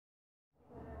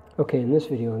Okay, in this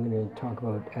video I'm going to talk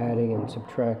about adding and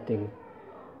subtracting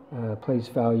place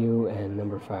value and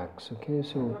number facts. Okay,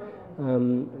 so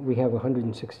we have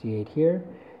 168 here,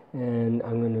 and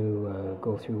I'm going to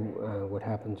go through what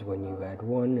happens when you add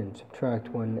 1 and subtract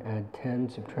 1, add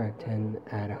 10, subtract 10,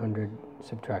 add 100,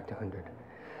 subtract 100.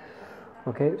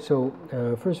 Okay, so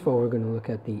first of all we're going to look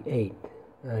at the 8.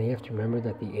 You have to remember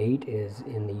that the 8 is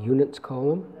in the units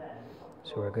column,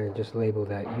 so we're going to just label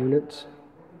that units.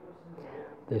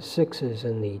 The 6 is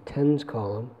in the tens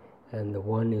column, and the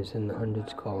 1 is in the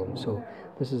hundreds column. So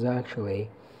this is actually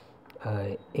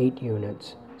 8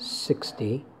 units,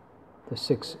 60. The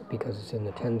 6, because it's in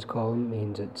the tens column,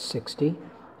 means it's 60.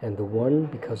 And the 1,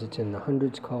 because it's in the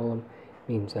hundreds column,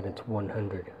 means that it's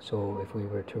 100. So if we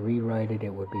were to rewrite it,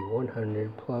 it would be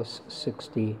 100 plus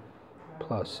 60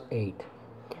 plus 8.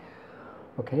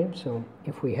 Okay, so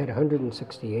if we had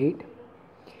 168,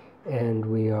 and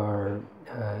we are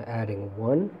adding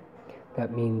 1,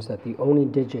 that means that the only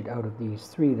digit out of these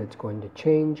 3 that's going to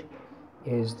change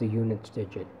is the units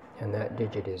digit, and that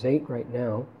digit is 8 right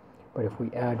now. But if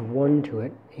we add 1 to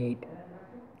it, 8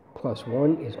 plus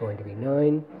 1 is going to be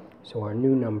 9, so our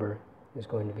new number is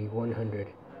going to be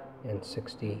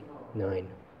 169.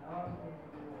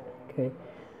 Okay,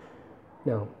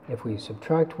 now if we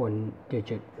subtract one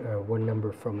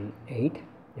number from 8,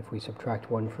 if we subtract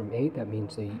 1 from 8, that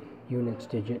means the units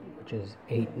digit, which is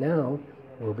 8 now,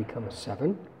 will become a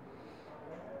 7.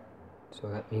 So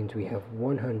that means we have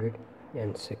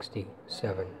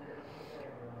 167.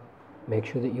 Make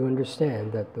sure that you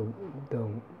understand that the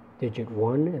digit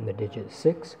 1 and the digit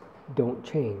 6 don't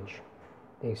change.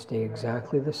 They stay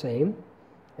exactly the same,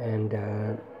 and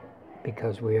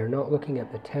because we are not looking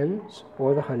at the tens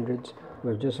or the hundreds,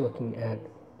 we're just looking at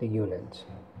the units.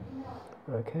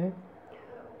 Okay?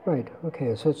 Right,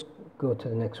 okay, so let's go to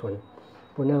the next one.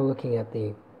 We're now looking at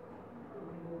the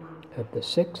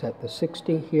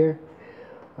 60 here.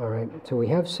 Alright, so we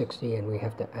have 60 and we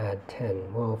have to add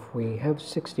 10. Well, if we have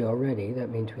 60 already,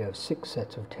 that means we have 6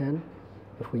 sets of 10.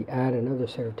 If we add another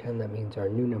set of 10, that means our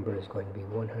new number is going to be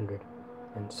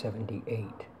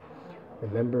 178.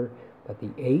 Remember that the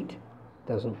 8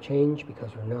 doesn't change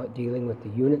because we're not dealing with the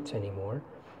units anymore,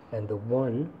 and the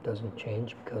 1 doesn't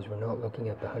change because we're not looking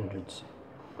at the hundreds.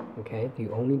 Okay, the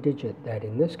only digit that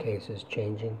in this case is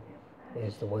changing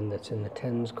is the one that's in the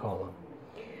tens column.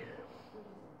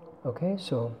 Okay,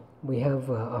 so we have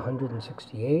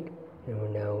 168, and we're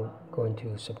now going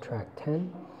to subtract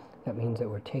 10. That means that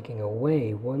we're taking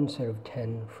away one set of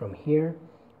 10 from here.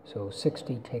 So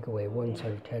 60 take away one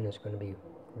set of 10 is going to be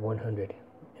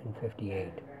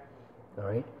 158. All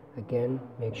right, again,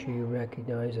 make sure you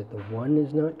recognize that the 1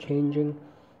 is not changing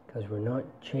because we're not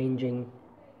changing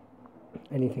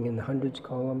anything in the hundreds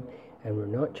column, and we're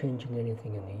not changing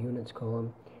anything in the units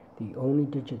column. The only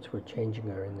digits we're changing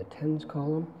are in the tens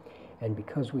column, and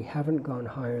because we haven't gone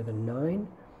higher than 9,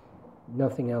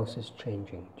 nothing else is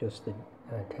changing, just the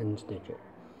tens digit.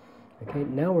 Okay,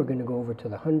 now we're going to go over to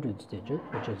the hundreds digit,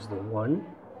 which is the 1.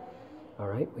 All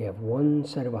right, we have one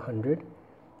set of 100,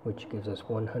 which gives us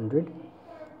 100.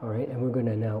 All right, and we're going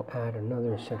to now add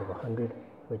another set of 100,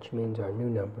 which means our new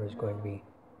number is going to be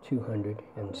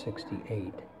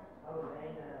 268.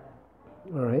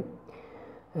 All right,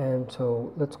 and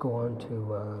so let's go on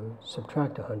to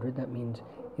subtract 100. That means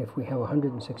if we have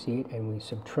 168 and we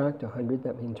subtract 100,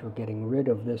 that means we're getting rid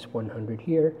of this 100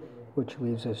 here, which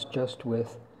leaves us just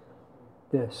with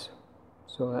this.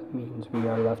 So that means we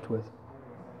are left with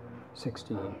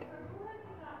 68.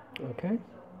 Okay?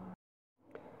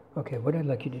 Okay, what I'd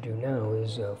like you to do now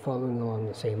is, following along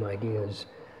the same ideas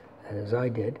as I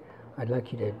did, I'd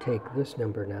like you to take this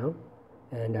number now,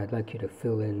 and I'd like you to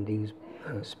fill in these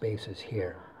spaces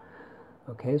here.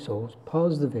 Okay, so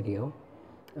pause the video,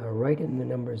 write in the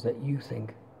numbers that you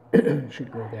think should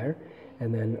go there,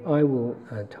 and then I will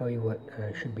tell you what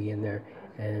should be in there,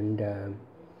 and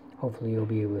hopefully you'll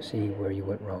be able to see where you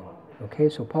went wrong. Okay,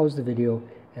 so pause the video,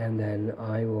 and then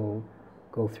I will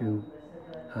go through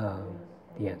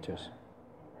the answers.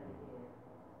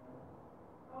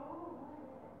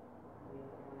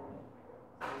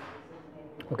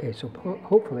 Okay, so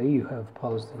hopefully you have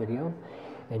paused the video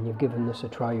and you've given this a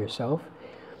try yourself.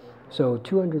 So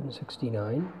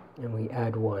 269, and we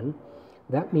add 1.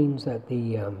 That means that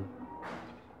the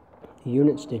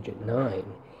units digit 9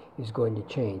 is going to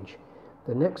change.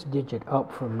 The next digit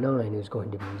up from 9 is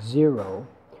going to be 0,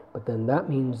 but then that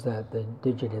means that the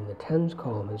digit in the tens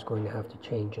column is going to have to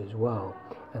change as well,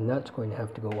 and that's going to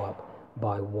have to go up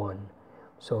by 1.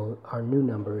 So our new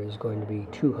number is going to be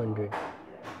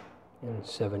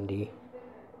 270.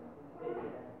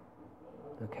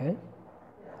 Okay?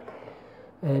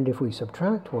 And if we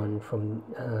subtract 1 from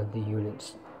the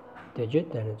units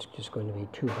digit, then it's just going to be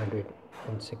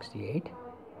 268.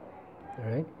 All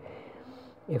right.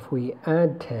 If we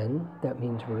add 10, that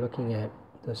means we're looking at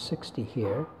the 60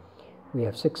 here. We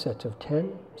have 6 sets of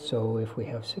 10, so if we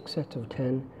have 6 sets of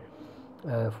 10,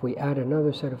 if we add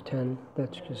another set of 10,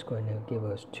 that's just going to give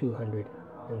us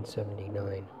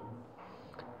 279.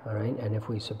 All right, and if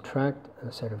we subtract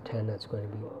a set of 10, that's going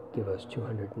to give us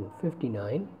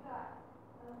 259.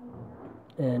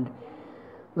 And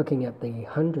looking at the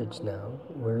hundreds now,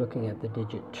 we're looking at the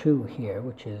digit 2 here,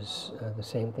 which is the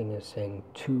same thing as saying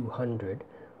 200.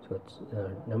 So its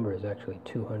number is actually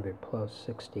 200 plus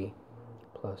 60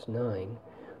 plus 9.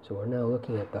 So we're now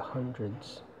looking at the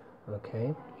hundreds,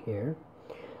 okay, here.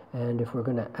 And if we're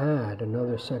going to add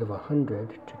another set of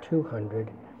 100 to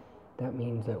 200, that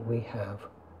means that we have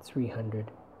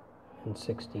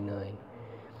 369.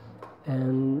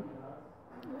 And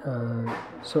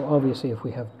so obviously if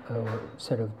we have a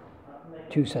set of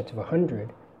 2 sets of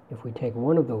 100, if we take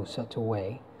one of those sets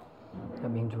away, that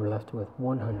means we're left with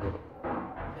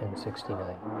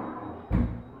 169.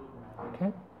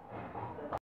 Okay?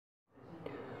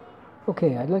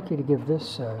 Okay, I'd like you to give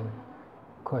this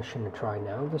question a try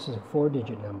now. This is a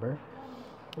 4-digit number,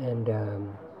 and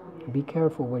be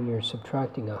careful when you're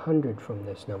subtracting 100 from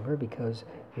this number, because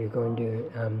you're going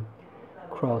to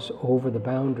cross over the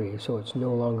boundary, so it's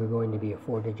no longer going to be a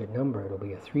 4-digit number. It'll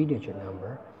be a 3-digit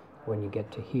number when you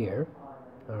get to here.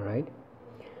 All right.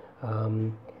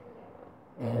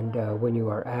 When you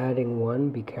are adding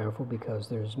 1, be careful, because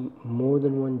there's more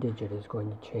than 1 digit is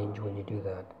going to change when you do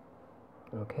that.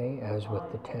 Okay, as with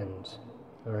the tens.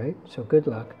 All right, so good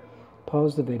luck.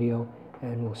 Pause the video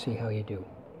and we'll see how you do.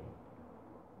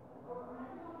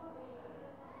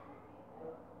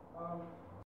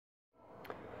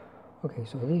 Okay,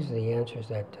 so these are the answers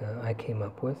that I came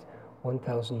up with.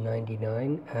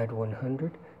 1099 add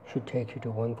 100 should take you to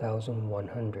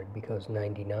 1100, because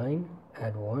 99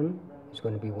 add 1 is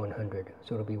going to be 100,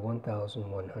 so it'll be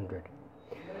 1100.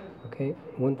 Okay,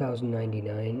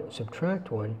 1099 subtract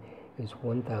 1 is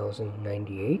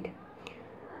 1098.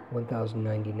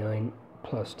 1099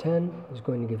 plus 10 is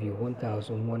going to give you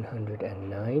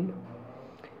 1109.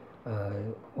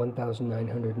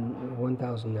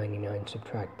 1099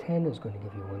 subtract 10 is going to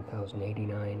give you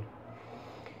 1089.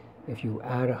 If you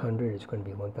add 100, it's going to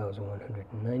be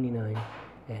 1199,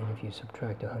 and if you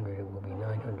subtract 100, it will be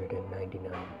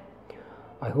 999.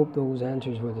 I hope those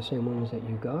answers were the same ones that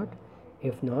you got.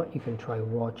 If not, you can try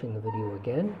watching the video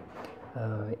again.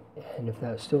 And if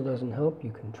that still doesn't help,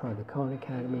 you can try the Khan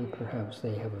Academy. Perhaps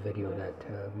they have a video that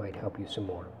might help you some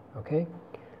more. Okay?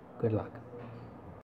 Good luck.